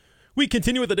We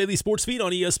continue with the Daily Sports Feed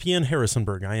on ESPN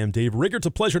Harrisonburg. I am Dave Rigger. It's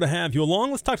a pleasure to have you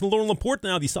along. Let's talk to Loren LaPorte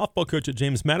now, the softball coach at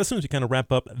James Madison, as we kind of wrap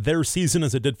up their season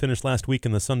as it did finish last week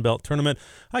in the Sun Belt Tournament.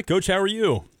 Hi, Coach. How are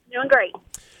you? Doing great.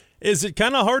 Is it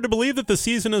kind of hard to believe that the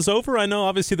season is over? I know,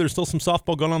 obviously, there's still some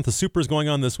softball going on. The Supers going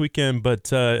on this weekend,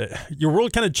 but your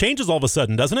world kind of changes all of a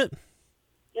sudden, doesn't it?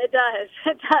 It does.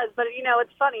 It does. But,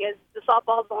 it's funny is the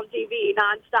softball's on TV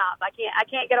nonstop. I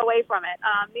can't get away from it.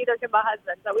 Neither can my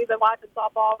husband. So we've been watching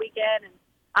softball all weekend, and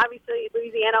obviously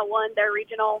Louisiana won their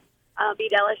regional,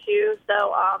 beat LSU.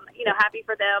 So, happy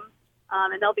for them.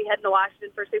 And they'll be heading to Washington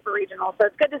for Super Regional. So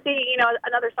it's good to see,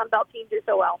 another Sun Belt team do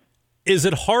so well. Is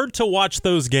it hard to watch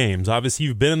those games? Obviously,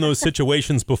 you've been in those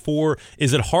situations before.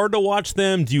 Is it hard to watch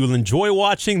them? Do you enjoy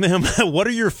watching them? What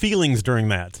are your feelings during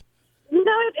that?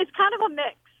 It's kind of a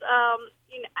mix.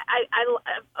 I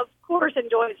of course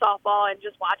enjoy softball and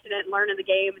just watching it and learning the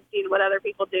game and seeing what other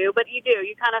people do. But you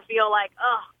kind of feel like,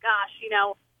 oh gosh,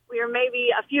 we are maybe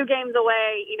a few games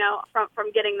away,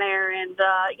 from getting there, and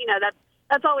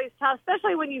that's always tough,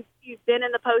 especially when you've been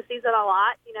in the postseason a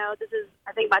lot. This is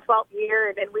I think my 12th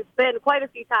year, and we've been quite a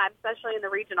few times, especially in the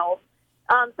regionals.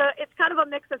 So it's kind of a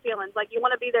mix of feelings. Like you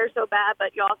want to be there so bad,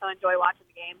 but you also enjoy watching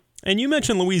the game. And you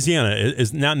mentioned Louisiana.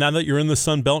 Is now that you're in the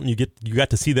Sun Belt and you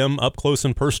got to see them up close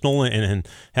and personal and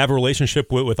have a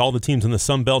relationship with all the teams in the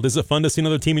Sun Belt, is it fun to see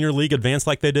another team in your league advance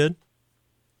like they did?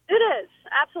 It is.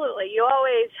 Absolutely. You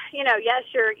always, yes,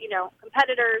 you're,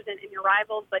 competitors and your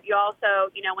rivals, but you also,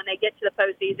 when they get to the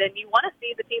postseason, you want to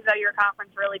see the teams out of your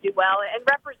conference really do well and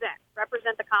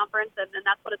represent the conference, and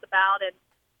that's what it's about. And,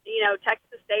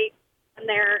 Texas State and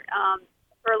they're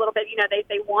for a little bit,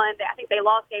 they won. I think they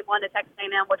lost game 1 to Texas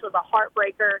A&M, which was a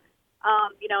heartbreaker,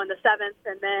 in the 7th,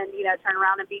 and then, turn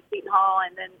around and beat Seton Hall,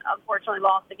 and then unfortunately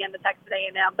lost again to Texas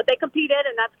A&M. But they competed,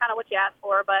 and that's kind of what you asked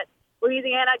for. But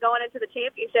Louisiana going into the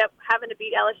championship, having to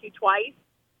beat LSU twice,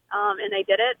 and they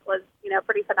did it, was,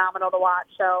 pretty phenomenal to watch.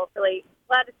 So really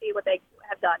glad to see what they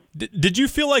have done. Did you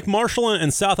feel like Marshall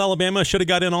and South Alabama should have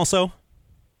got in also?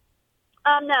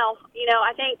 No.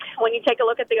 I think when you take a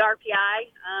look at the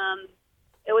RPI,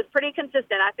 it was pretty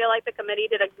consistent. I feel like the committee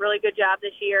did a really good job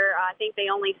this year. I think they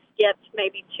only skipped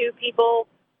maybe 2 people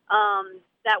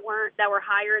that were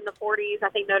higher in the 40s. I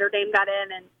think Notre Dame got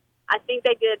in, and I think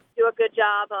they did do a good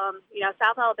job.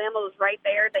 South Alabama was right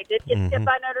there. They did get skipped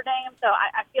by Notre Dame, so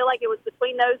I feel like it was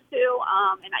between those two.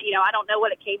 And I don't know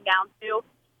what it came down to,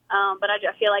 but I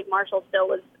feel like Marshall still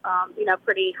was,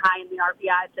 pretty high in the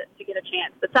RPI to get a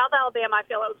chance. But South Alabama, I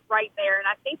feel it was right there, and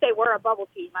I think they were a bubble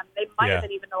team. I mean, they might have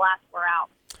been even the last 4 out.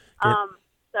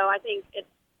 So I think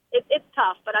it's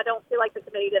tough, but I don't feel like the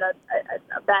committee did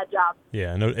a bad job.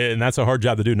 Yeah, no, and that's a hard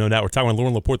job to do, no doubt. We're talking with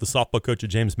Loren LaPorte, the softball coach at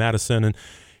James Madison, and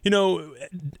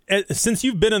since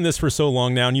you've been in this for so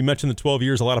long now, and you mentioned the 12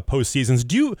 years, a lot of postseasons,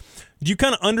 do you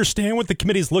kind of understand what the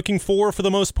committee's looking for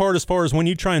the most part, as far as when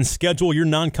you try and schedule your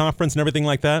non-conference and everything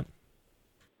like that?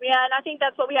 Yeah, and I think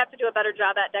that's what we have to do a better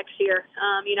job at next year.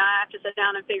 I have to sit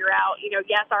down and figure out,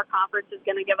 yes, our conference is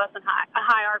going to give us a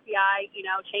high RPI,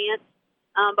 chance,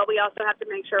 but we also have to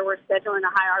make sure we're scheduling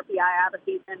a high RPI out of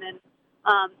the season. And,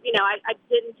 I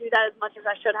didn't do that as much as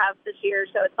I should have this year,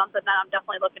 so it's something that I'm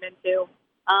definitely looking into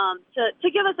to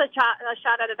give us a shot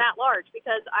at it at large,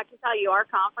 because I can tell you our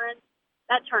conference,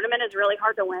 that tournament is really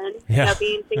hard to win. Yeah.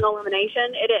 Being single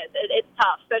elimination, it is. It's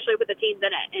tough, especially with the teams in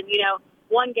it. And,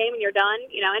 one game and you're done,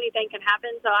 anything can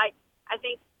happen. So I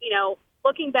think,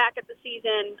 looking back at the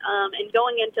season and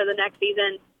going into the next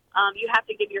season, you have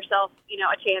to give yourself,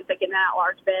 a chance at getting that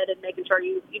large bid and making sure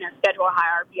you schedule a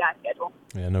high RPI schedule.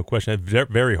 Yeah, no question.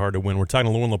 Very hard to win. We're talking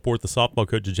to Loren LaPorte, the softball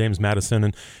coach at James Madison.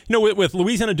 And, with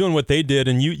Louisiana doing what they did,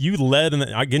 and you led, and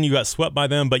again, you got swept by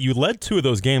them, but you led 2 of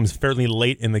those games fairly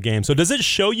late in the game. So does it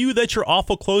show you that you're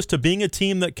awful close to being a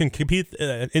team that can compete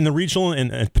in the regional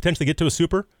and potentially get to a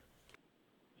super?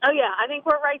 Oh, yeah, I think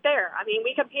we're right there. I mean,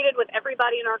 we competed with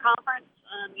everybody in our conference.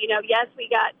 Yes, we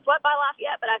got swept by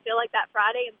Lafayette, but I feel like that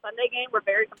Friday and Sunday game were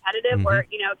very competitive, where,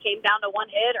 it came down to 1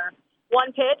 hit or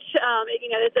 1 pitch.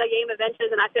 It's a game of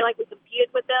inches, and I feel like we competed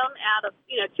with them out of,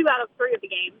 2 out of 3 of the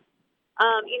games.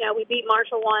 We beat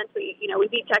Marshall once. We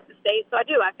beat Texas State. So I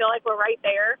feel like we're right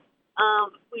there.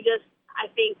 I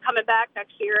think coming back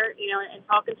next year, and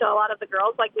talking to a lot of the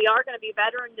girls, like we are going to be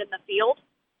veterans in the field.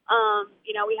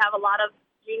 We have a lot of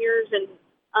juniors and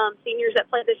seniors that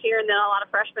played this year, and then a lot of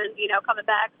freshmen, coming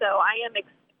back. So I am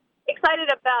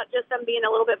excited about just them being a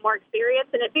little bit more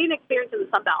experienced, and it being experienced in the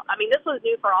Sun Belt. I mean, this was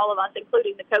new for all of us,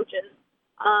 including the coaches,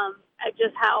 at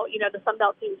just how, the Sun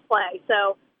Belt teams play.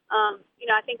 So,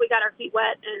 I think we got our feet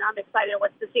wet, and I'm excited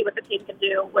to see what the team can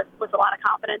do with a lot of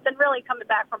confidence and really coming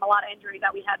back from a lot of injuries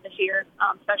that we had this year,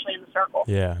 especially in the circle.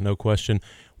 Yeah, no question.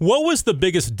 What was the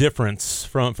biggest difference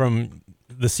from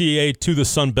the CAA to the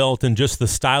Sun Belt and just the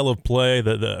style of play,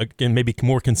 again, maybe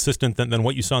more consistent than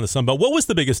what you saw in the Sun Belt? What was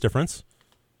the biggest difference?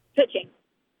 Pitching.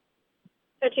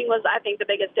 Pitching was, I think, the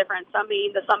biggest difference. I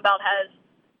mean, the Sun Belt has,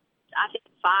 I think,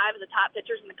 5 of the top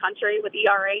pitchers in the country with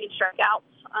ERA and strikeouts.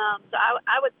 So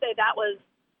I would say that was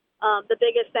the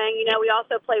biggest thing. We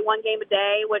also play 1 game a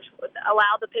day, which would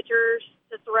allow the pitchers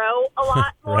to throw a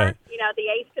lot more. Right. The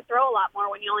ace could throw a lot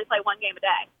more when you only play 1 game a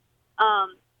day.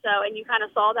 And you kind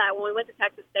of saw that when we went to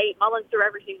Texas State. Mullins threw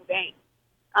every single game.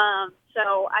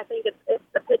 So I think it's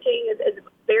the pitching is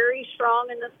very strong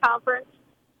in this conference.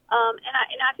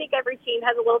 And I think every team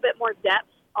has a little bit more depth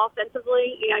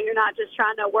offensively. You're not just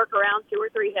trying to work around 2 or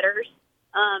 3 hitters.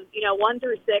 1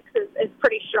 through 6 is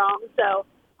pretty strong. So,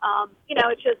 I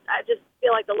just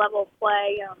feel like the level of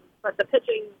play, but the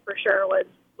pitching for sure was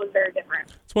very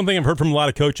different. It's one thing I've heard from a lot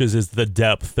of coaches is the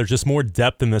depth. There's just more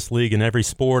depth in this league in every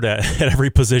sport at every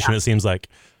position, It seems like.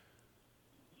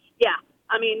 Yeah.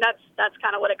 I mean, that's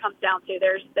kind of what it comes down to.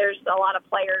 There's a lot of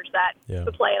players that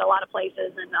could play at a lot of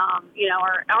places and, are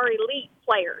elite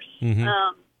players. Mm-hmm.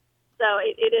 So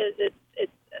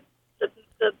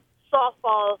the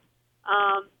softball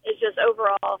is just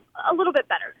overall a little bit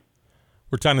better.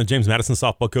 We're talking to James Madison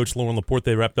softball coach Loren LaPorte.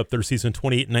 They wrapped up their season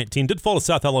 28-19. Did fall to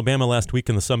South Alabama last week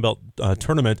in the Sun Belt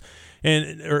tournament,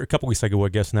 or a couple weeks ago, I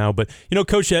guess now. But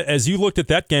Coach, as you looked at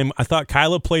that game, I thought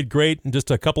Kyla played great, and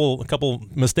just a couple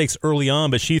mistakes early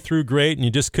on, but she threw great, and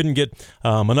you just couldn't get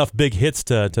enough big hits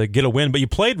to get a win. But you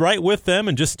played right with them,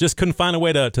 and just couldn't find a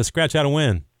way to scratch out a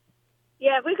win.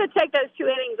 Yeah, if we could take those 2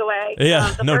 innings away,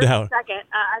 the no first doubt. And second,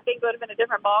 I think it would have been a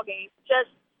different ball game.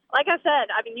 Just like I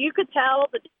said, I mean, you could tell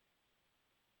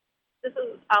this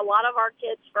is a lot of our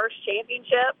kids' first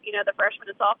championship. The freshmen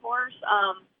and sophomores,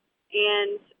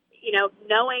 and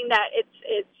knowing that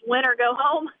it's win or go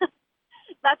home,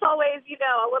 that's always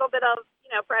a little bit of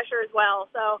pressure as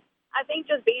well. So I think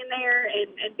just being there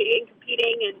and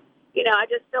competing and. I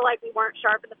just feel like we weren't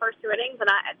sharp in the first 2 innings. And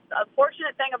the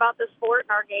unfortunate thing about this sport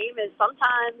and our game is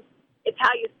sometimes it's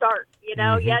how you start.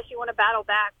 Mm-hmm. Yes, you want to battle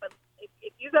back, but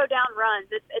if you go down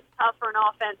runs, it's tough for an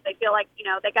offense. They feel like,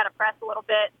 they got to press a little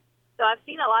bit. So I've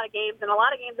seen a lot of games, and a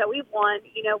lot of games that we've won,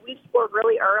 we've scored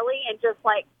really early and just,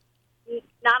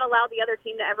 not allow the other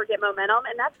team to ever get momentum.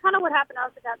 And that's kind of what happened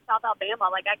to us against South Alabama.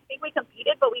 I think we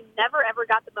competed, but we never, ever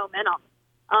got the momentum.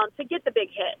 To get the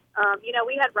big hit.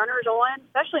 We had runners on,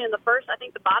 especially in the first, I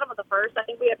think the bottom of the first. I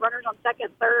think we had runners on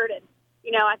second, third, and,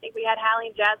 I think we had Hallie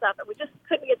and Jazz up, and we just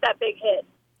couldn't get that big hit.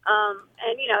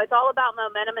 It's all about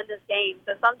momentum in this game.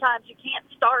 So sometimes you can't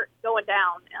start going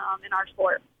down in our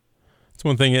sport. It's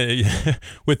one thing,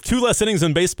 with 2 less innings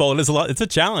in baseball, it's a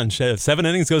challenge. 7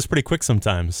 innings goes pretty quick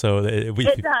sometimes. So it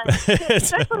does,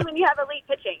 especially when you have elite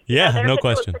pitching. Yeah, no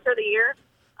question. Pitcher of the year.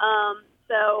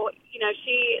 So,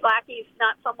 Lackey's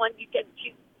not someone you can,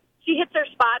 she hits her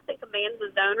spots and commands the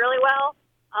zone really well.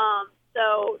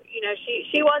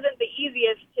 She wasn't the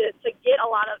easiest to get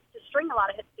to string a lot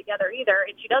of hits together either,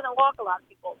 and she doesn't walk a lot of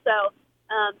people. So,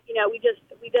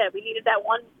 we needed that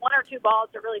one or 2 balls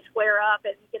to really square up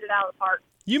and get it out of the park.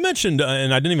 You mentioned,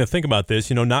 and I didn't even think about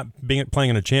this, not playing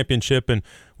in a championship, and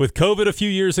with COVID a few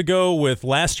years ago, with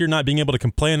last year not being able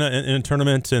to play in a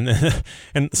tournament, and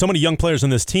so many young players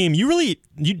on this team, you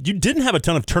didn't have a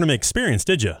ton of tournament experience,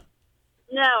 did you?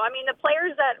 No, I mean the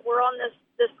players that were on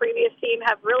this previous team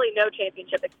have really no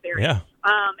championship experience.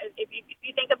 Yeah. If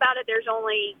you think about it, it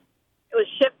was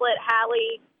Shiflett,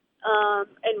 Hallie,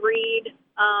 and Reed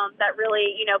that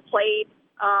really played.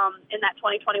 In that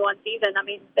 2021 season. I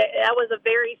mean, that was a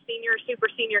very senior, super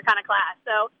senior kind of class.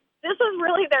 So this was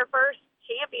really their first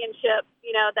championship,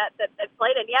 that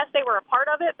played. And yes, they were a part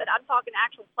of it, but I'm talking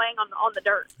actual playing on the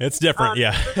dirt. It's different,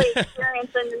 yeah. The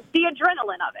experience and the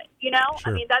adrenaline of it,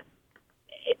 Sure. I mean,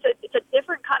 it's a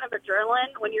different kind of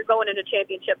adrenaline when you're going into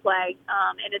championship play,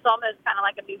 and it's almost kind of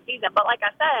like a new season. But like I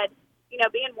said,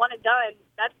 being one and done,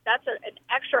 that's an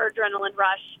extra adrenaline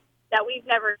rush that we've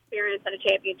never experienced in a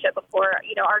championship before.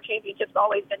 Our championship's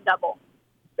always been double.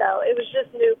 So it was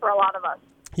just new for a lot of us.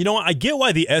 I get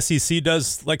why the SEC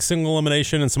does single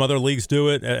elimination and some other leagues do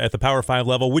it at the Power 5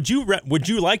 level. Would you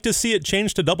like to see it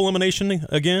change to double elimination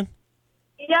again?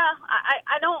 Yeah,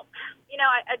 I don't.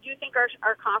 I do think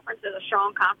our conference is a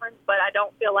strong conference, but I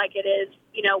don't feel like it is,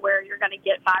 where you're going to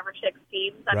get 5 or 6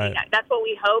 teams. I mean, that's what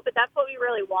we hope, but that's what we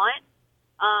really want.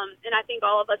 And I think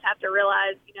all of us have to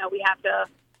realize, we have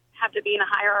to be in a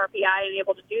higher RPI and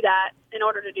able to do that in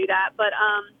order to do that. But,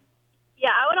 Yeah,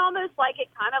 I would almost like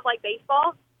it kind of like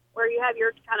baseball, where you have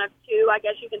your kind of two, I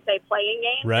guess you can say, playing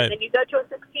games, right. and then you go to a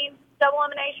 16 double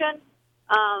elimination.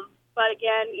 But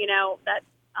again, that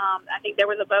I think there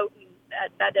was a vote, and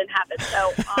that didn't happen.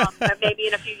 So maybe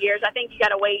in a few years, I think you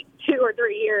got to wait 2 or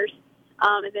 3 years,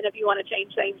 and then if you want to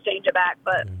change things, change it back.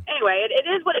 But anyway, it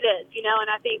is what it is, and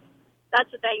I think that's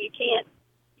the thing. You can't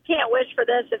wish for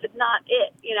this if it's not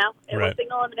it. It was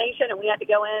single elimination, and we had to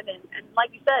go in, and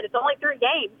like you said, it's only 3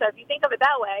 games. So if you think of it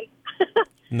that way,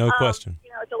 no question.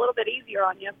 It's a little bit easier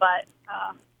on you. But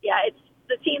it's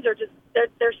the teams are just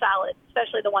they're solid,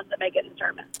 especially the ones that make it in the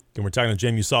tournament. And we're talking to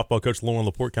JMU softball coach Loren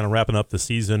LaPorte, kind of wrapping up the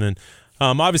season, and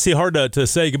obviously hard to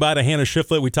say goodbye to Hannah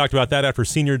Shiflett. We talked about that after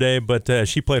senior day, but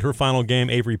she played her final game.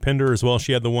 Avery Pender as well.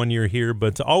 She had the 1 year here,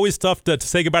 but always tough to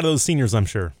say goodbye to those seniors, I'm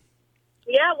sure.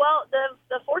 Yeah, well,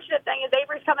 the fortunate thing is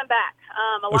Avery's coming back.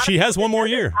 She has one more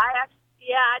year.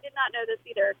 I did not know this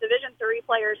either. Division III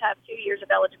players have 2 years of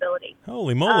eligibility.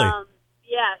 Holy moly.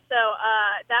 So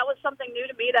that was something new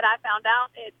to me that I found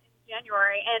out in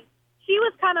January. And she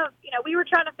was kind of, we were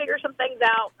trying to figure some things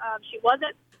out. She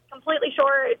wasn't completely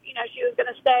sure if, she was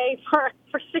going to stay for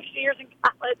 6 years in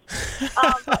college.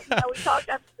 But, we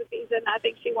talked after the season. I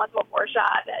think she wants one more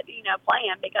shot at,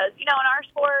 playing because, in our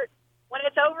sport, when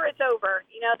it's over, it's over.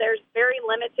 There's very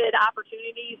limited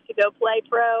opportunities to go play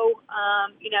pro.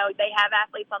 They have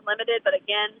Athletes Unlimited, but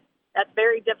again, that's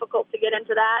very difficult to get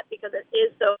into that because it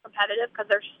is so competitive because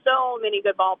there's so many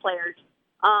good ball players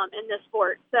in this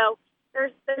sport. So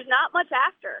there's not much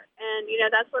after. And,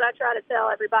 that's what I try to tell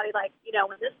everybody. Like,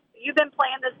 when you've been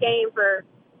playing this game for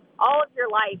all of your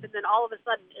life and then all of a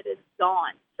sudden it is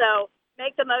gone. So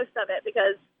make the most of it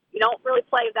because you don't really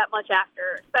play that much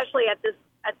after, especially at this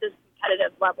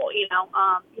competitive level. You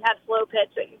have slow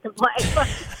pitch that you can play.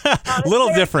 A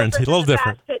little different.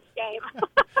 Fast pitch game.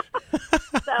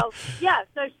 So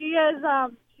she is.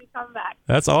 She's coming back.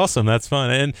 That's awesome. That's fun.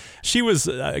 And she was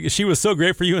so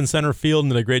great for you in center field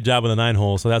and did a great job in the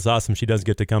 9-hole. So that's awesome. She does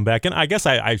get to come back. And I guess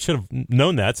I should have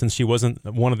known that since she wasn't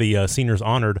one of the seniors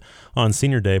honored on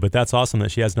senior day. But that's awesome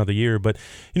that she has another year. But,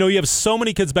 you have so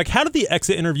many kids back. How did the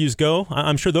exit interviews go?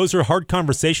 I'm sure those are hard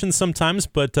conversations sometimes,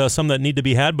 but some that need to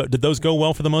be had. But did those go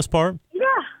well for the most part? Yeah.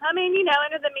 I mean,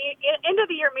 end of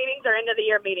the year meetings are end of the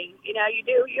year meetings. You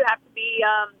have to be,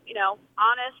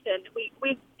 honest. And we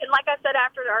and like I said,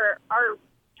 after our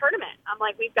tournament, I'm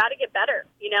like, we've got to get better,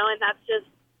 and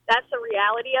that's the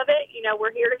reality of it.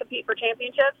 We're here to compete for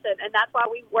championships, and that's why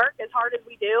we work as hard as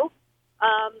we do.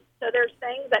 So there's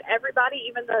things that everybody,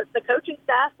 even the coaching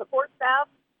staff, support staff,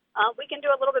 we can do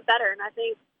a little bit better. And I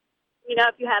think,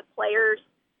 if you have players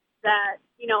that,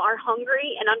 are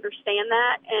hungry and understand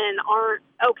that and aren't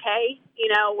okay,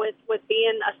 with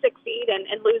being a 6 seed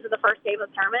and losing the first game of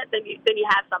the tournament, then you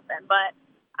have something. But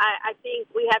I think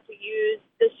we have to use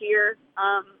this year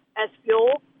as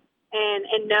fuel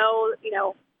and know,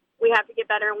 we have to get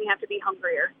better and we have to be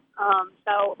hungrier.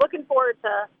 So looking forward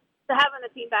to having the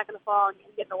team back in the fall and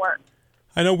getting to work.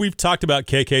 I know we've talked about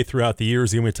KK throughout the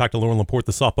years. We talked to Loren LaPorte,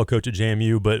 the softball coach at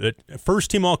JMU, but first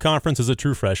team all conference as a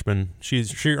true freshman. She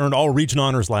earned all region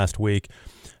honors last week.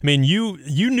 I mean, you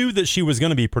knew that she was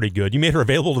going to be pretty good. You made her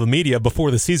available to the media before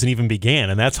the season even began,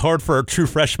 and that's hard for a true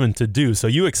freshman to do. So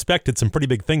you expected some pretty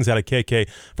big things out of KK.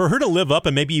 For her to live up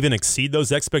and maybe even exceed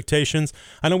those expectations,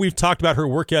 I know we've talked about her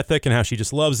work ethic and how she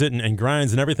just loves it and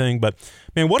grinds and everything, but,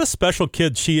 man, what a special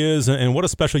kid she is and what a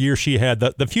special year she had.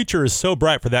 The future is so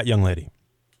bright for that young lady.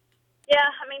 Yeah,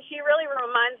 I mean, she really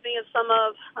reminds me of some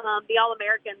of the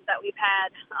All-Americans that we've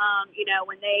had,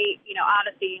 when they,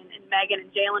 Odyssey and Megan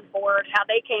and Jalen Ford, how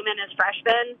they came in as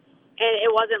freshmen, and it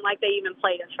wasn't like they even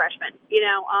played as freshmen.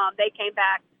 They came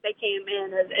in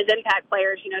as impact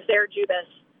players, Sarah Jubis,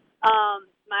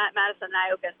 Madison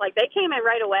Iocas. Like, they came in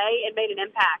right away and made an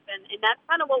impact, and that's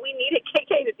kind of what we needed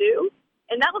KK to do,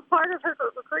 and that was part of her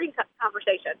recruiting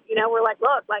conversation. We're like,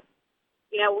 look, like,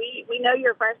 we know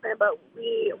you're a freshman, but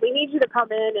we need you to come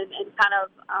in and kind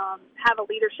of have a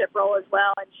leadership role as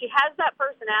well. And she has that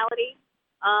personality.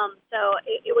 So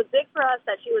it was big for us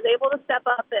that she was able to step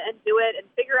up and do it and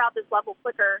figure out this level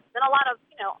quicker than a lot of,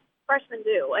 freshmen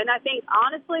do. And I think,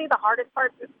 honestly, the hardest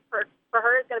part for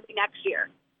her is going to be next year.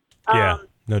 Yeah,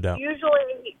 no doubt.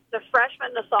 Usually the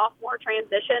freshman to sophomore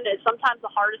transition is sometimes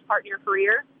the hardest part in your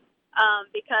career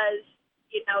because,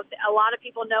 a lot of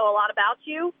people know a lot about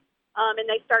you. And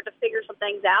they start to figure some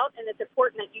things out, and it's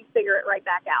important that you figure it right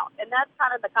back out. And that's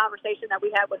kind of the conversation that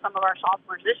we had with some of our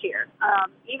sophomores this year,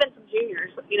 even some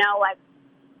juniors.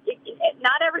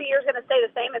 Not every year is going to stay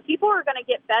the same, and people are going to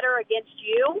get better against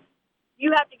you.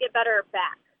 You have to get better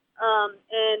back.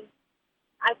 And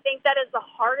I think that is the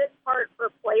hardest part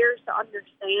for players to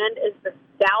understand is the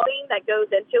scouting that goes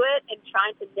into it and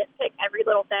trying to nitpick every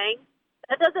little thing.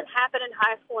 That doesn't happen in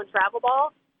high school and travel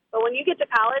ball. But when you get to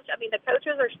college, I mean, the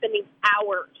coaches are spending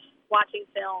hours watching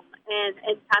film and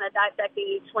kind of dissecting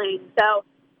each swing. So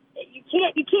you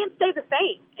can't stay the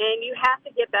same, and you have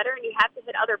to get better, and you have to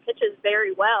hit other pitches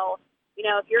very well. You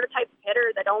know, if you're a type of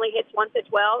hitter that only hits one pitch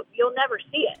well, you'll never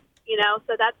see it. You know,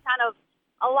 so that's kind of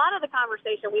a lot of the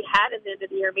conversation we had in the end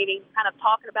of the year meeting, kind of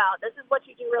talking about this is what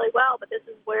you do really well, but this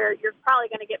is where you're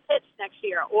probably going to get pitched next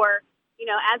year. Or, you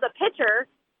know, as a pitcher,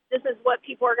 this is what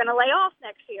people are going to lay off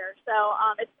next year. So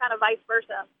it's kind of vice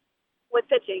versa with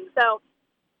pitching. So,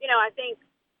 you know, I think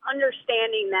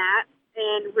understanding that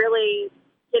and really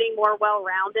getting more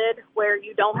well-rounded where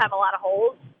you don't have a lot of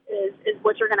holes is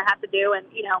what you're going to have to do. And,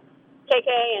 you know, KK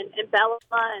and Bella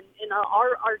and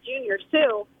our juniors,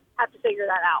 too, have to figure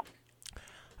that out.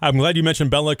 I'm glad you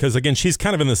mentioned Bella because, again, she's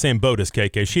kind of in the same boat as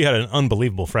KK. She had an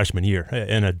unbelievable freshman year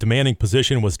in a demanding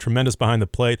position, was tremendous behind the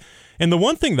plate. And the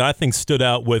one thing that I think stood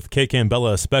out with KK and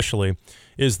Bella especially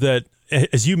is that,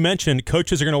 as you mentioned,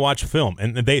 coaches are going to watch film,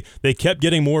 and they kept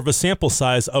getting more of a sample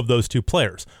size of those two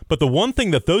players. But the one thing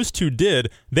that those two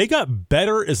did, they got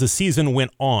better as the season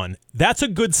went on. That's a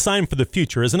good sign for the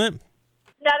future, isn't it?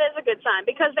 That is a good sign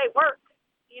because they work.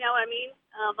 You know what I mean?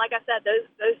 Like I said,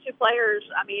 those two players,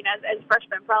 I mean, as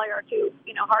freshmen, probably are two,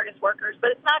 you know, hardest workers.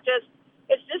 But it's not just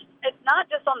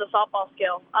on the softball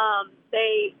skill.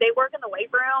 They work in the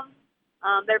weight room.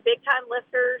 They're big time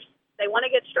lifters. They want to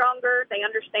get stronger. They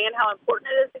understand how important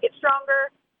it is to get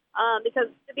stronger. Because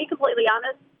to be completely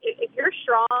honest, if you're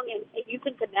strong and you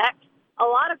can connect, a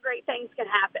lot of great things can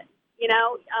happen. You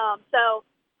know, so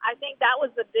I think that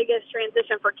was the biggest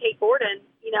transition for Kate Gordon,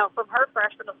 you know, from her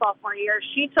freshman to sophomore year.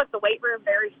 She took the weight room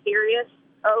very serious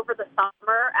over the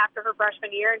summer after her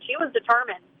freshman year, and she was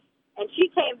determined. And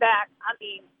she came back, I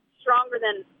mean, stronger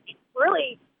than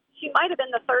really, she might have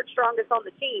been the third strongest on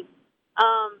the team.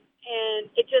 And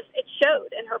it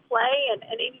showed in her play, and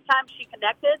anytime she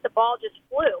connected, the ball just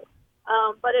flew.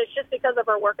 But it's just because of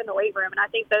her work in the weight room. And I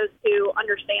think those two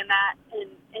understand that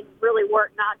and really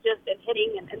work not just in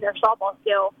hitting and their softball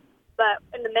skill, but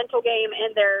in the mental game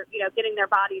and their, you know, getting their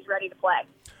bodies ready to play.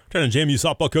 JMU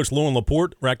softball coach Loren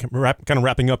LaPorte kind of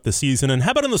wrapping up the season. And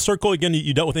how about in the circle? Again,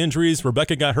 you dealt with injuries.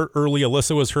 Rebecca got hurt early.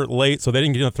 Alyssa was hurt late, so they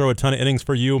didn't get to throw a ton of innings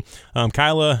for you.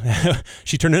 Kyla,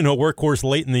 she turned into a workhorse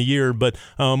late in the year. But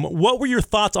what were your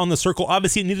thoughts on the circle?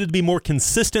 Obviously, it needed to be more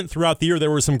consistent throughout the year.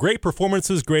 There were some great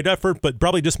performances, great effort, but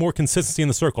probably just more consistency in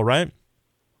the circle, right?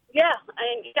 Yeah,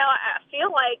 and, you know, I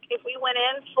feel like if we went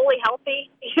in fully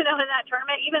healthy, you know, in that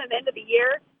tournament, even at the end of the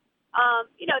year,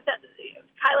 you know,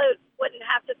 Kyla wouldn't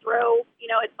have to throw, you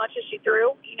know, as much as she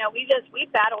threw. You know, we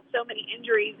battled so many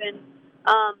injuries, and,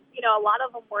 you know, a lot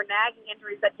of them were nagging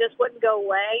injuries that just wouldn't go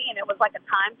away, and it was like a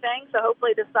time thing. So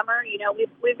hopefully this summer, you know,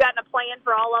 we've gotten a plan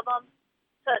for all of them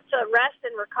to rest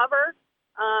and recover,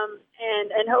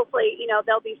 and hopefully, you know,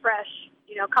 they'll be fresh,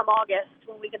 you know, come August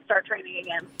when we can start training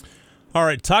again. All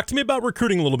right, talk to me about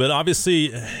recruiting a little bit.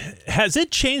 Obviously, has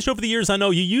it changed over the years? I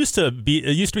know it used to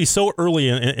be so early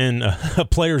in a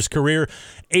player's career,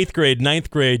 8th grade, 9th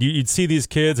grade, you'd see these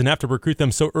kids and have to recruit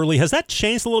them so early. Has that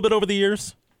changed a little bit over the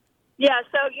years? Yeah,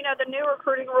 so, you know, the new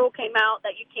recruiting rule came out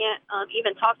that you can't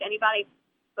even talk to anybody,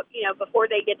 you know, before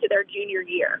they get to their junior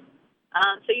year.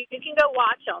 So you can go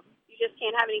watch them. You just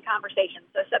can't have any conversations.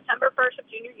 So September 1st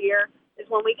of junior year is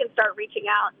when we can start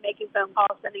reaching out and making phone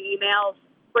calls, sending emails,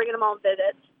 bringing them on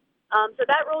visits. So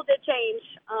that rule did change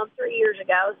 3 years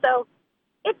ago. So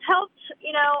it's helped,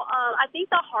 you know. I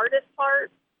think the hardest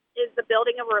part is the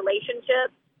building of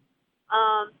relationships.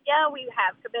 Yeah, we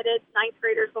have committed 9th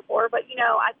graders before, but, you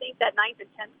know, I think that 9th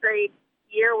and 10th grade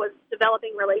year was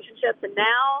developing relationships. And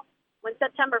now when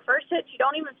September 1st hits, you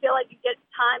don't even feel like you get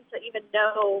time to even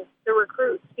know the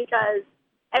recruits because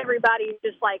everybody's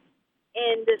just like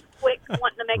in this quick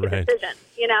wanting to make a decision,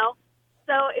 you know.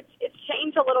 So it's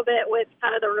changed a little bit with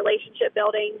kind of the relationship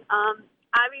building.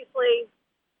 Obviously,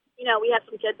 you know, we have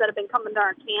some kids that have been coming to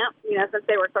our camp, you know, since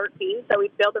they were 13, so we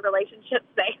build the relationships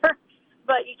there.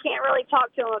 But you can't really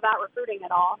talk to them about recruiting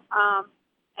at all.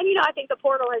 And, you know, I think the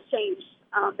portal has changed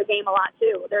the game a lot,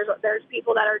 too. There's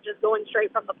people that are just going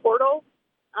straight from the portal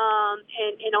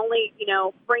and only, you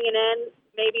know, bringing in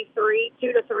maybe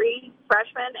 2 to 3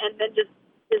 freshmen and then just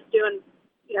doing,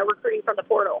 you know, recruiting from the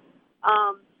portal.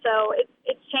 So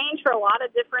it's changed for a lot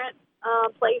of different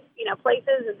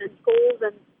places and schools,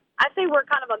 and I say we're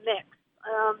kind of a mix.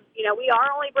 You know, we are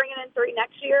only bringing in 3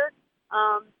 next year,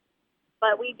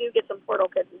 but we do get some portal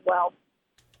kids as well.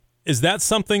 Is that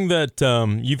something that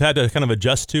you've had to kind of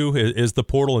adjust to? Is the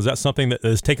portal? Is that something that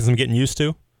has taken some getting used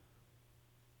to?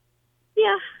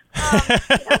 Yeah.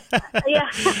 Yeah.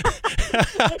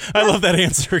 I love that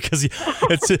answer because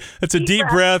it's a deep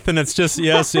breath, and it's just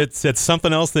it's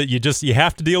something else that you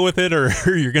have to deal with it, or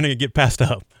you're going to get passed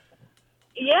up.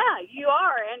 Yeah, you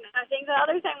are, and I think the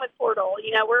other thing with portal,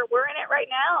 we're in it right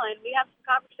now, and we have some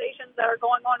conversations that are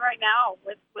going on right now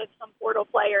with some portal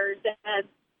players, and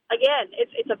again,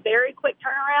 it's a very quick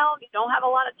turnaround. You don't have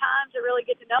a lot of time to really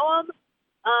get to know them,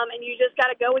 and you just got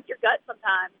to go with your gut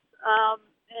sometimes.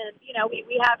 And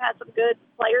we have had some good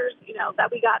players,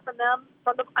 that we got from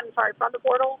the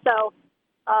portal. So,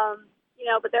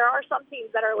 but there are some teams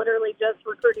that are literally just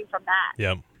recruiting from that.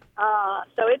 Yep.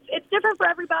 So it's different for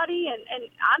everybody, and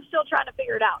I'm still trying to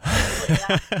figure it out.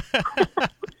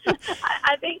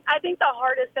 I think the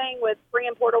hardest thing with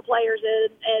bringing portal players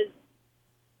is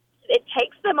it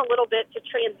takes them a little bit to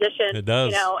transition. It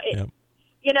does. Yep.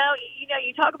 You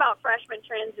talk about freshmen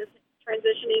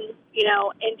transitioning,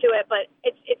 into it, but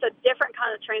it's a different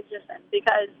kind of transition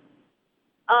because,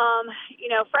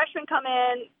 freshmen come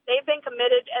in, they've been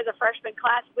committed as a freshman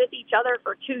class with each other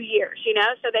for 2 years,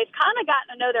 so they've kind of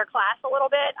gotten to know their class a little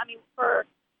bit. I mean, for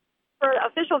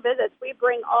official visits, we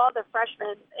bring all the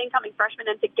incoming freshmen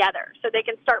in together so they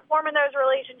can start forming those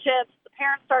relationships. The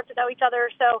parents start to know each other.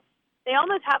 So they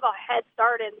almost have a head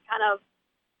start in kind of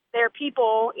their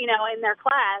people, in their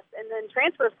class. And then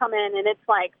transfers come in, and it's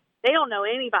like they don't know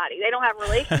anybody. They don't have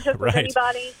relationships Right. with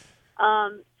anybody.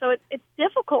 So it's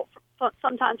difficult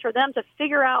sometimes for them to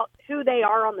figure out who they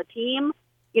are on the team,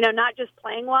 not just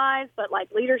playing-wise, but like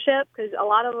leadership, because a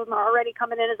lot of them are already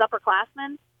coming in as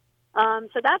upperclassmen.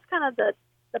 So that's kind of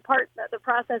the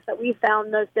process that we've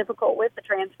found most difficult with the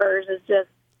transfers is just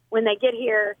when they get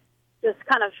here, just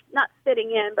kind of not fitting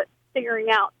in, but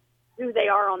figuring out who they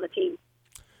are on the team.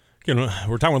 Again,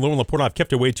 we're talking with Loren LaPorte. I've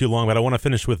kept it way too long, but I want to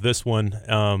finish with this one.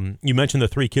 You mentioned the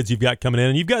 3 kids you've got coming in,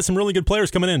 and you've got some really good players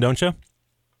coming in, don't you?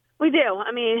 We do.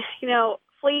 I mean,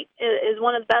 Fleet is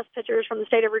one of the best pitchers from the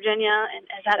state of Virginia and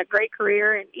has had a great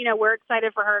career. And, we're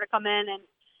excited for her to come in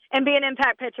and be an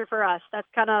impact pitcher for us. That's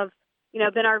kind of,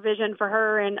 been our vision for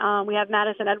her. And we have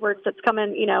Madison Edwards that's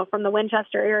coming, from the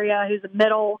Winchester area, who's a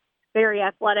middle, very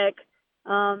athletic.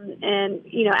 And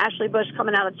Ashley Bush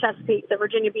coming out of Chesapeake, the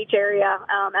Virginia Beach area,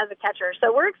 as a catcher.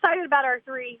 So we're excited about our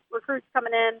 3 recruits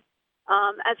coming in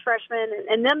as freshmen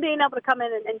and them being able to come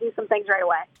in and do some things right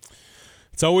away.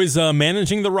 It's always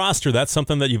managing the roster. That's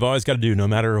something that you've always got to do, no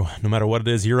matter what it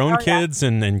is. Your own kids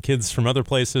and kids from other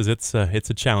places. It's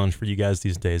a challenge for you guys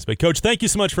these days. But Coach, thank you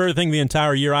so much for everything the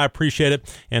entire year. I appreciate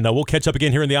it, and we'll catch up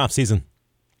again here in the off season.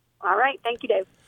 All right, thank you, Dave.